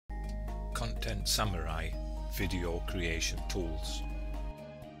Content Samurai video creation tools.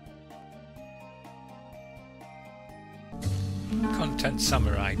 Content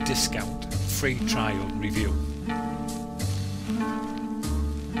Samurai discount free trial review.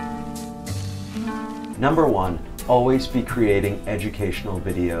 Number one, always be creating educational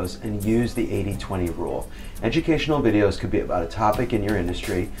videos and use the 80-20 rule. Educational videos could be about a topic in your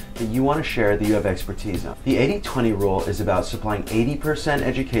industry that you want to share that you have expertise on. The 80-20 rule is about supplying 80%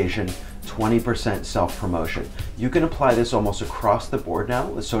 education, 20% self-promotion. You can apply this almost across the board now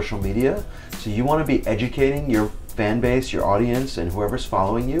with social media. So you want to be educating your fan base, your audience, and whoever's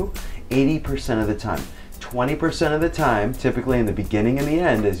following you 80% of the time. 20% of the time, typically in the beginning and the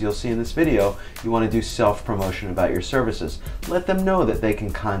end, as you'll see in this video, you want to do self-promotion about your services. Let them know that they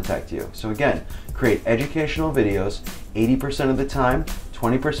can contact you. So again, create educational videos 80% of the time,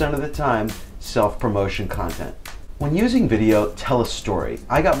 20% of the time, self-promotion content. When using video, tell a story.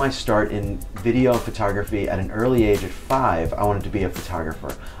 I got my start in video photography at an early age. At 5, I wanted to be a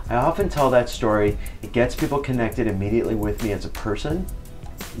photographer. I often tell that story. It gets people connected immediately with me as a person,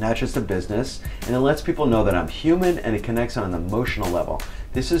 not just a business, and it lets people know that I'm human, and it connects on an emotional level.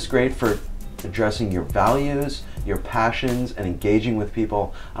 This is great for addressing your values, your passions, and engaging with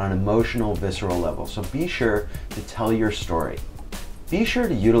people on an emotional, visceral level. So be sure to tell your story. Be sure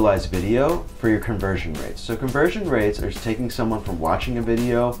to utilize video for your conversion rates. So conversion rates are taking someone from watching a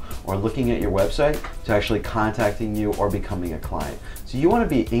video or looking at your website to actually contacting you or becoming a client. So you want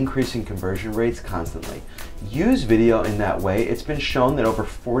to be increasing conversion rates constantly. Use video in that way. It's been shown that over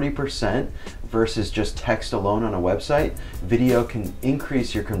 40% versus just text alone on a website, video can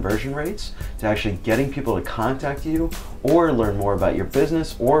increase your conversion rates to actually getting people to contact you or learn more about your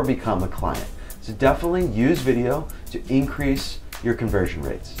business or become a client. So definitely use video to increase your conversion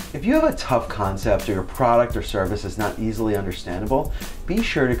rates. If you have a tough concept or your product or service is not easily understandable, be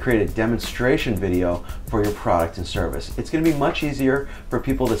sure to create a demonstration video for your product and service. It's going to be much easier for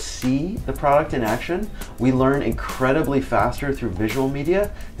people to see the product in action. We learn incredibly faster through visual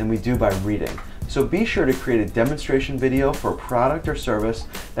media than we do by reading. So be sure to create a demonstration video for a product or service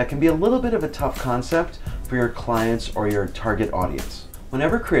that can be a little bit of a tough concept for your clients or your target audience.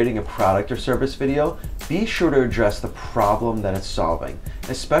 Whenever creating a product or service video, be sure to address the problem that it's solving,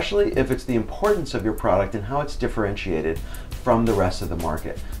 especially if it's the importance of your product and how it's differentiated from the rest of the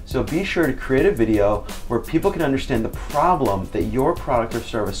market. So be sure to create a video where people can understand the problem that your product or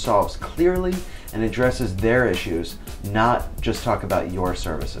service solves clearly and addresses their issues, not just talk about your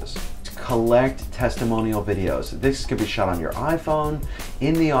services. Collect testimonial videos. This could be shot on your iPhone,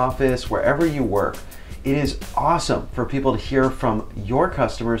 in the office, wherever you work. It is awesome for people to hear from your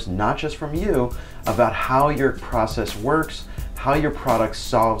customers, not just from you, about how your process works, how your product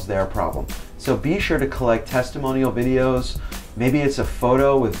solves their problem. So be sure to collect testimonial videos. Maybe it's a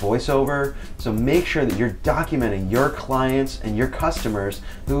photo with voiceover. So make sure that you're documenting your clients and your customers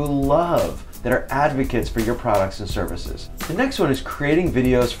who love, that are advocates for your products and services. The next one is creating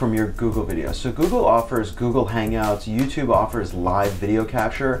videos from your Google videos. So Google offers Google Hangouts, YouTube offers live video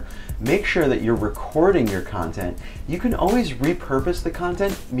capture. Make sure that you're recording your content. You can always repurpose the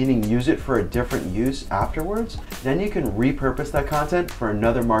content, meaning use it for a different use afterwards. Then you can repurpose that content for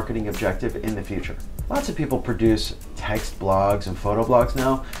another marketing objective in the future. Lots of people produce text blogs and photo blogs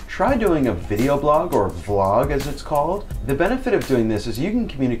now. Try doing a video blog or vlog as it's called. The benefit of doing this is you can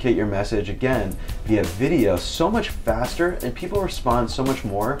communicate your message again via video so much faster, and people respond so much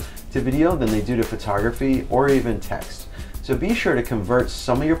more to video than they do to photography or even text. So be sure to convert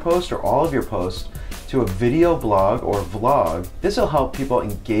some of your posts or all of your posts to a video blog or vlog. This will help people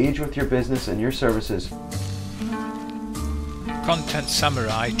engage with your business and your services. Content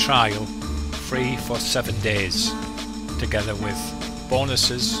Samurai trial free for 7 days, together with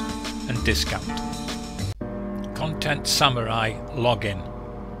bonuses and discount. Content Samurai login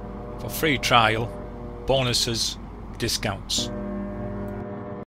for free trial, bonuses, discounts.